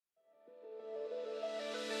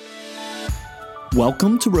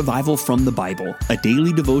Welcome to Revival from the Bible, a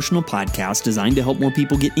daily devotional podcast designed to help more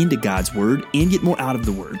people get into God's Word and get more out of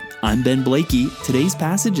the Word. I'm Ben Blakey. Today's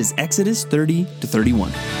passage is Exodus 30 to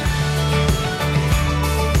 31.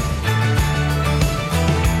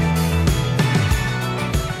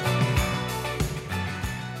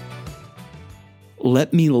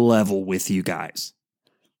 Let me level with you guys.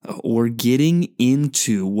 We're getting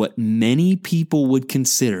into what many people would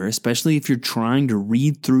consider, especially if you're trying to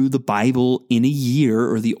read through the Bible in a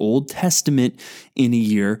year or the Old Testament in a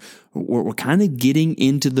year, we're kind of getting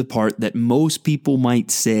into the part that most people might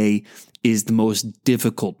say is the most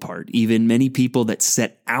difficult part. Even many people that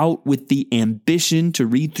set out with the ambition to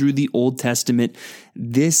read through the Old Testament,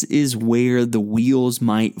 this is where the wheels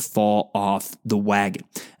might fall off the wagon.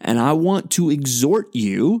 And I want to exhort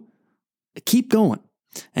you, keep going.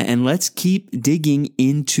 And let's keep digging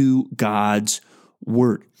into God's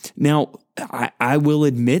Word. Now, I will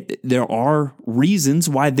admit there are reasons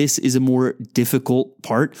why this is a more difficult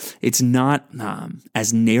part. It's not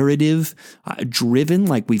as narrative driven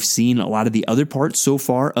like we've seen a lot of the other parts so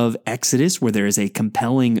far of Exodus, where there is a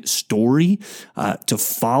compelling story to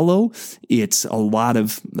follow. It's a lot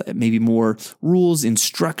of maybe more rules,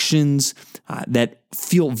 instructions that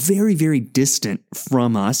feel very, very distant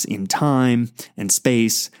from us in time and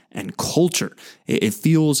space and culture. It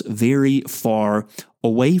feels very far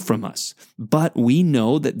away from us. But we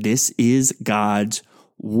know that this is God's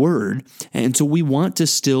Word, and so we want to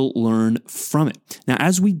still learn from it. Now,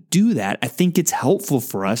 as we do that, I think it's helpful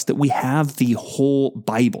for us that we have the whole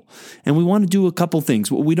Bible. And we want to do a couple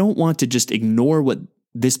things. We don't want to just ignore what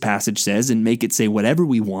this passage says and make it say whatever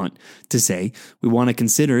we want to say. We want to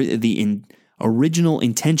consider the original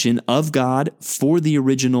intention of God for the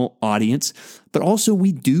original audience, but also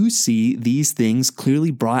we do see these things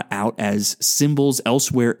clearly brought out as symbols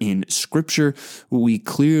elsewhere in Scripture. We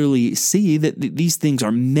clearly see that these things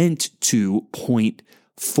are meant to point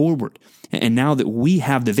forward. And now that we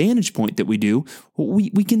have the vantage point that we do,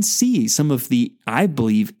 we can see some of the, I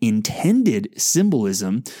believe, intended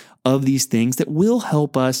symbolism of these things that will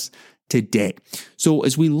help us today. So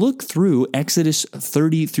as we look through Exodus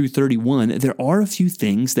 30 through 31, there are a few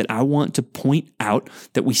things that I want to point out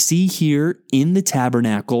that we see here in the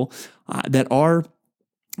tabernacle that are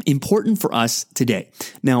important for us today.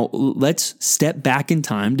 Now, let's step back in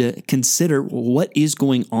time to consider what is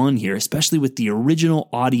going on here, especially with the original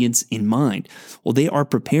audience in mind. Well, they are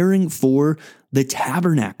preparing for the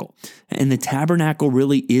tabernacle. And the tabernacle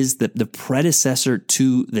really is the predecessor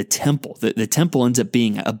to the temple. The temple ends up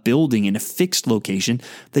being a building in a fixed location.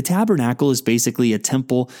 The tabernacle is basically a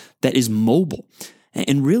temple that is mobile.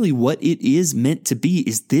 And really what it is meant to be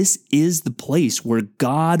is this is the place where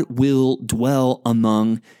God will dwell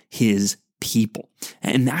among his people.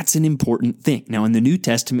 And that's an important thing. Now, in the New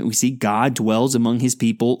Testament, we see God dwells among his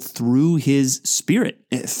people through his Spirit,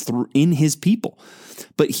 in his people.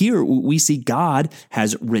 But here we see God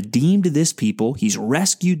has redeemed this people. He's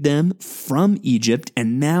rescued them from Egypt,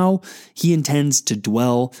 and now he intends to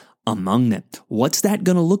dwell among them. What's that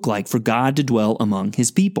going to look like for God to dwell among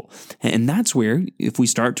his people? And that's where, if we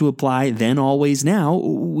start to apply then, always, now,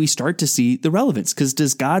 we start to see the relevance. Because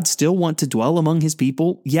does God still want to dwell among his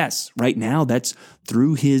people? Yes. Right now, that's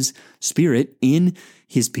through his Spirit in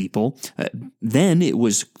his people. Then it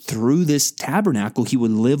was through this tabernacle he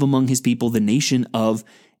would live among his people, the nation of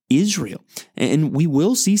Israel. And we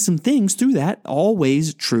will see some things through that,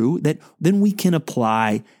 always true, that then we can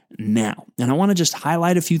apply now. And I want to just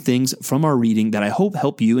highlight a few things from our reading that I hope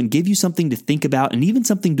help you and give you something to think about and even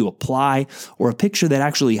something to apply, or a picture that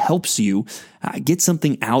actually helps you get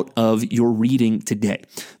something out of your reading today.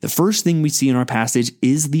 The first thing we see in our passage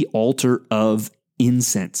is the altar of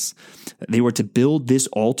incense. They were to build this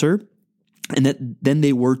altar, and that then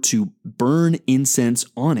they were to burn incense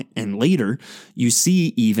on it. And later, you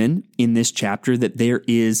see even in this chapter that there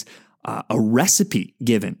is a recipe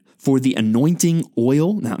given for the anointing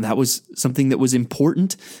oil. Now, that was something that was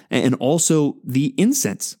important. And also the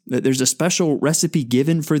incense. There's a special recipe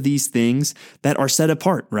given for these things that are set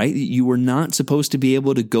apart, right? You were not supposed to be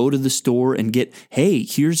able to go to the store and get, hey,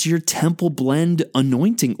 here's your temple blend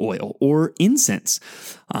anointing oil or incense.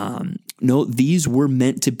 No, these were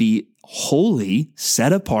meant to be holy,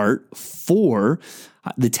 set apart for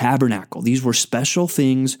the tabernacle. These were special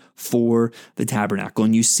things for the tabernacle.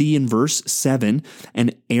 And you see in verse 7,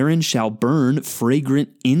 and Aaron shall burn fragrant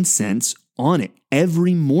incense on it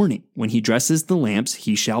every morning. When he dresses the lamps,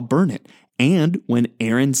 he shall burn it. And when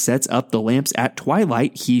Aaron sets up the lamps at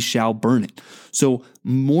twilight, he shall burn it. So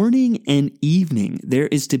morning and evening, there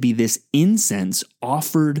is to be this incense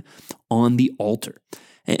offered on the altar.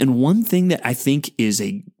 And one thing that I think is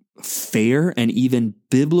a fair and even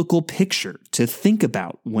biblical picture to think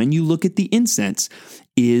about when you look at the incense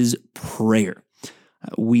is prayer.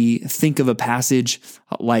 We think of a passage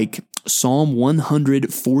like Psalm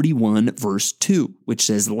 141, verse 2, which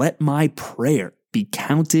says, "Let my prayer be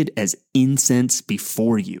counted as incense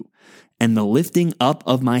before you, and the lifting up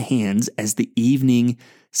of my hands as the evening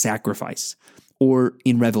sacrifice." Or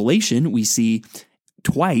in Revelation, we see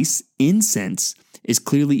twice incense is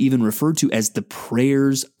clearly even referred to as the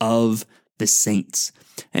prayers of the saints.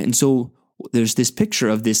 And so there's this picture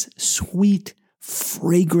of this sweet,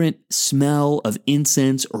 fragrant smell of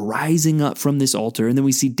incense rising up from this altar. And then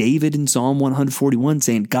we see David in Psalm 141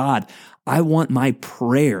 saying, "God, I want my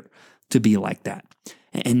prayer to be like that."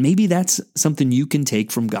 And maybe that's something you can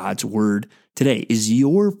take from God's word today. Is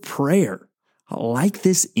your prayer like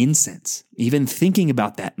this incense? Even thinking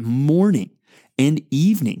about that morning and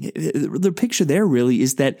evening. The picture there really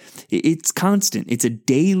is that it's constant. It's a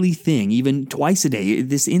daily thing, even twice a day.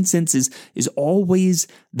 This incense is always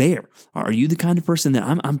there. Are you the kind of person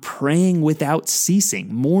that I'm praying without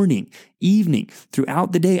ceasing, morning, evening,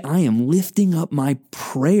 throughout the day? I am lifting up my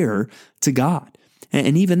prayer to God.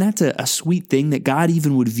 And even that's a sweet thing that God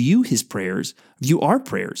even would view our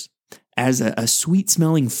prayers as a sweet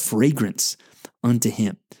smelling fragrance unto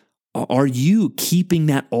him. Are you keeping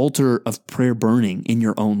that altar of prayer burning in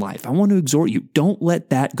your own life? I want to exhort you, don't let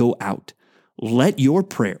that go out. Let your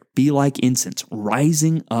prayer be like incense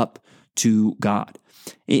rising up to God.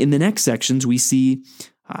 In the next sections, we see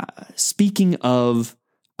speaking of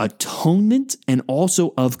atonement and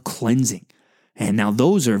also of cleansing. And now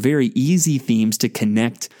those are very easy themes to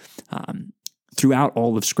connect throughout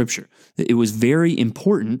all of Scripture. It was very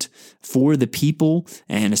important for the people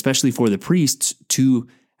and especially for the priests to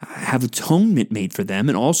have atonement made for them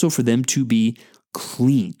and also for them to be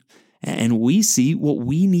clean. And we see what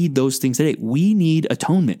we need those things today. We need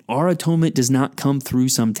atonement. Our atonement does not come through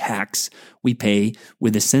some tax we pay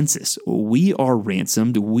with a census. We are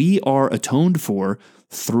ransomed. We are atoned for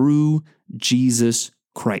through Jesus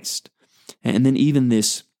Christ. And then even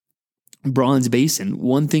this bronze basin,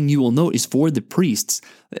 one thing you will note is for the priests,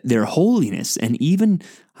 their holiness and even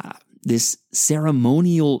this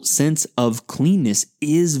ceremonial sense of cleanness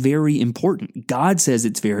is very important. God says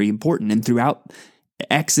it's very important. And throughout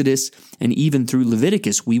Exodus and even through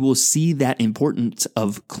Leviticus, we will see that importance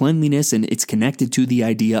of cleanliness, and it's connected to the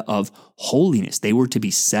idea of holiness. They were to be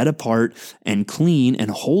set apart and clean and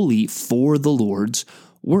holy for the Lord's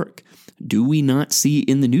work. Do we not see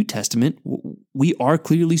in the New Testament, we are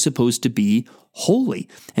clearly supposed to be holy,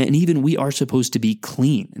 and even we are supposed to be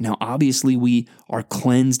clean. Now, obviously, we are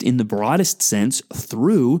cleansed in the broadest sense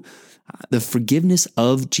through the forgiveness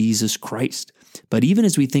of Jesus Christ. But even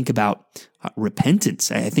as we think about repentance,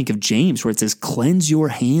 I think of James where it says, "Cleanse your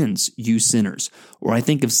hands, you sinners." Or I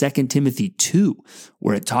think of 2 Timothy 2,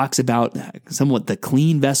 where it talks about somewhat the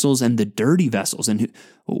clean vessels and the dirty vessels. And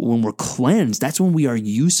when we're cleansed, that's when we are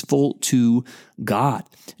useful to God.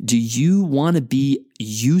 Do you want to be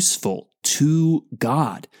useful to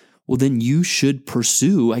God? Well, then you should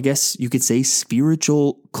pursue, I guess you could say,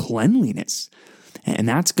 spiritual cleanliness. And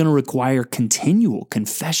that's going to require continual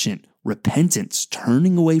confession, repentance,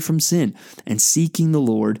 turning away from sin, and seeking the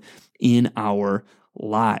Lord in our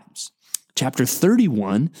lives. Chapter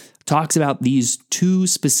 31 talks about these two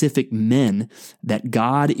specific men that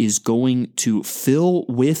God is going to fill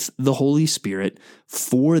with the Holy Spirit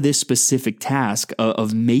for this specific task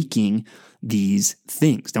of making these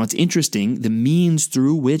things. Now, it's interesting, the means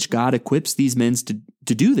through which God equips these men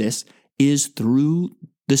to do this is through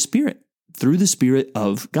the Spirit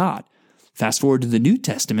of God. Fast forward to the New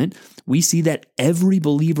Testament, we see that every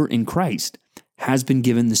believer in Christ has been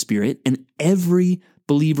given the Spirit, and every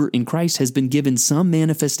believer in Christ has been given some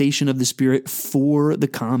manifestation of the Spirit for the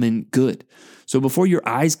common good. So before your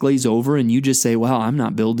eyes glaze over and you just say, well, I'm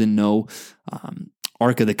not building no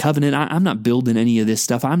Ark of the Covenant, I'm not building any of this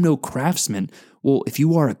stuff, I'm no craftsman. Well, if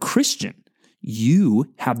you are a Christian,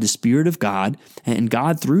 you have the Spirit of God, and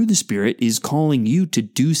God through the Spirit is calling you to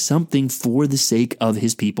do something for the sake of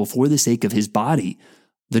His people, for the sake of His body,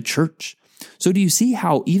 the church. So do you see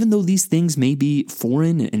how even though these things may be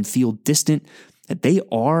foreign and feel distant, that they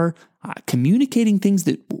are communicating things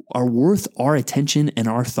that are worth our attention and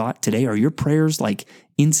our thought today? Are your prayers like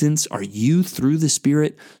incense? Are you through the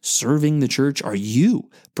Spirit serving the church? Are you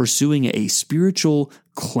pursuing a spiritual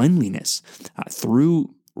cleanliness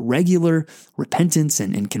through regular repentance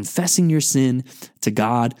and confessing your sin to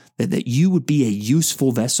God, that you would be a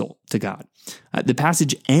useful vessel to God. The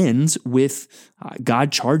passage ends with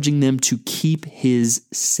God charging them to keep his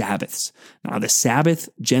Sabbaths. Now, the Sabbath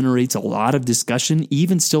generates a lot of discussion,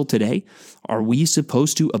 even still today. Are we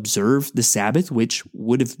supposed to observe the Sabbath, which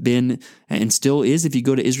would have been and still is, if you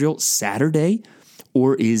go to Israel, Saturday?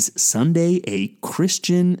 Or is Sunday a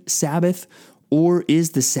Christian Sabbath? Or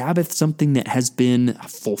is the Sabbath something that has been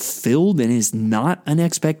fulfilled and is not an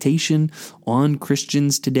expectation on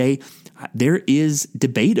Christians today? There is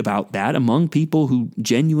debate about that among people who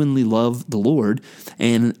genuinely love the Lord.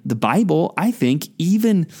 And the Bible, I think,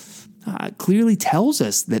 even clearly tells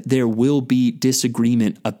us that there will be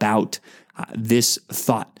disagreement about this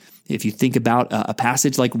thought. If you think about a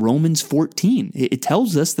passage like Romans 14, it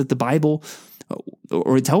tells us that the Bible,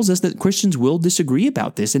 or it tells us that Christians will disagree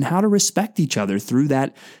about this and how to respect each other through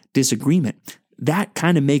that disagreement. That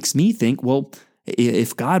kind of makes me think, well,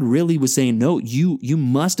 if God really was saying, no, you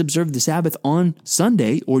must observe the Sabbath on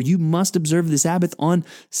Sunday, or you must observe the Sabbath on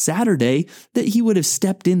Saturday, that he would have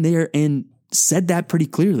stepped in there and said that pretty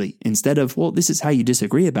clearly. Instead of, well, this is how you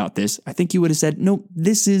disagree about this, I think he would have said, no,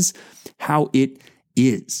 this is how it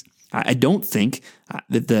is. I don't think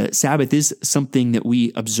that the Sabbath is something that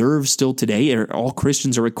we observe still today, or all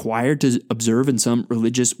Christians are required to observe in some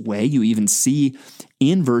religious way. You even see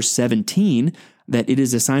in verse 17 that it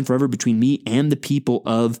is a sign forever between me and the people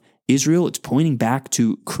of Israel. It's pointing back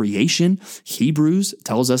to creation. Hebrews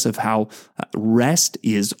tells us of how rest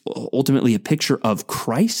is ultimately a picture of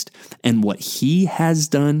Christ and what he has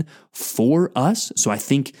done for us. So I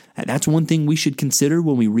think that's one thing we should consider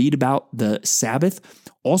when we read about the Sabbath.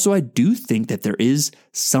 Also, I do think that there is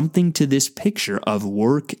something to this picture of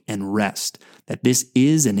work and rest, that this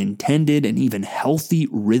is an intended and even healthy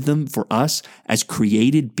rhythm for us as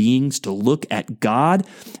created beings to look at God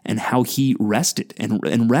and how he rested.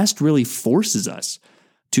 And rest really forces us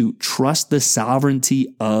to trust the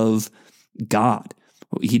sovereignty of God.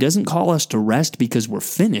 He doesn't call us to rest because we're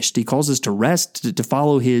finished. He calls us to rest to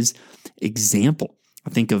follow his example.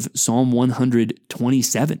 I think of Psalm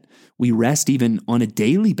 127. We rest even on a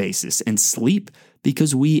daily basis and sleep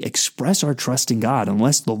because we express our trust in God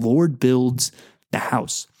unless the Lord builds the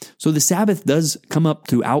house. So the Sabbath does come up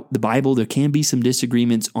throughout the Bible. There can be some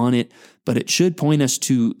disagreements on it, but it should point us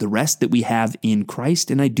to the rest that we have in Christ.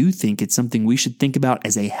 And I do think it's something we should think about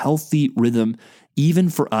as a healthy rhythm, even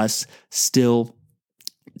for us still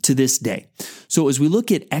to this day. So as we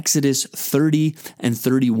look at Exodus 30 and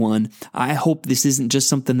 31, I hope this isn't just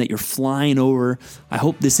something that you're flying over. I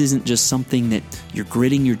hope this isn't just something that you're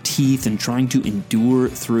gritting your teeth and trying to endure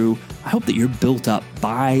through. I hope that you're built up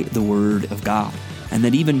by the word of God, and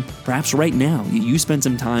that even perhaps right now, you spend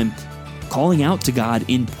some time calling out to God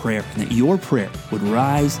in prayer, and that your prayer would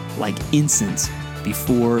rise like incense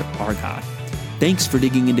before our God. Thanks for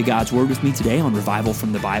digging into God's Word with me today on Revival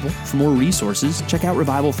from the Bible. For more resources, check out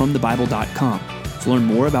revivalfromthebible.com. To learn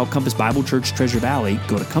more about Compass Bible Church Treasure Valley,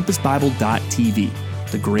 go to compassbible.tv.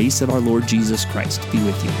 The grace of our Lord Jesus Christ be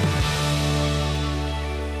with you.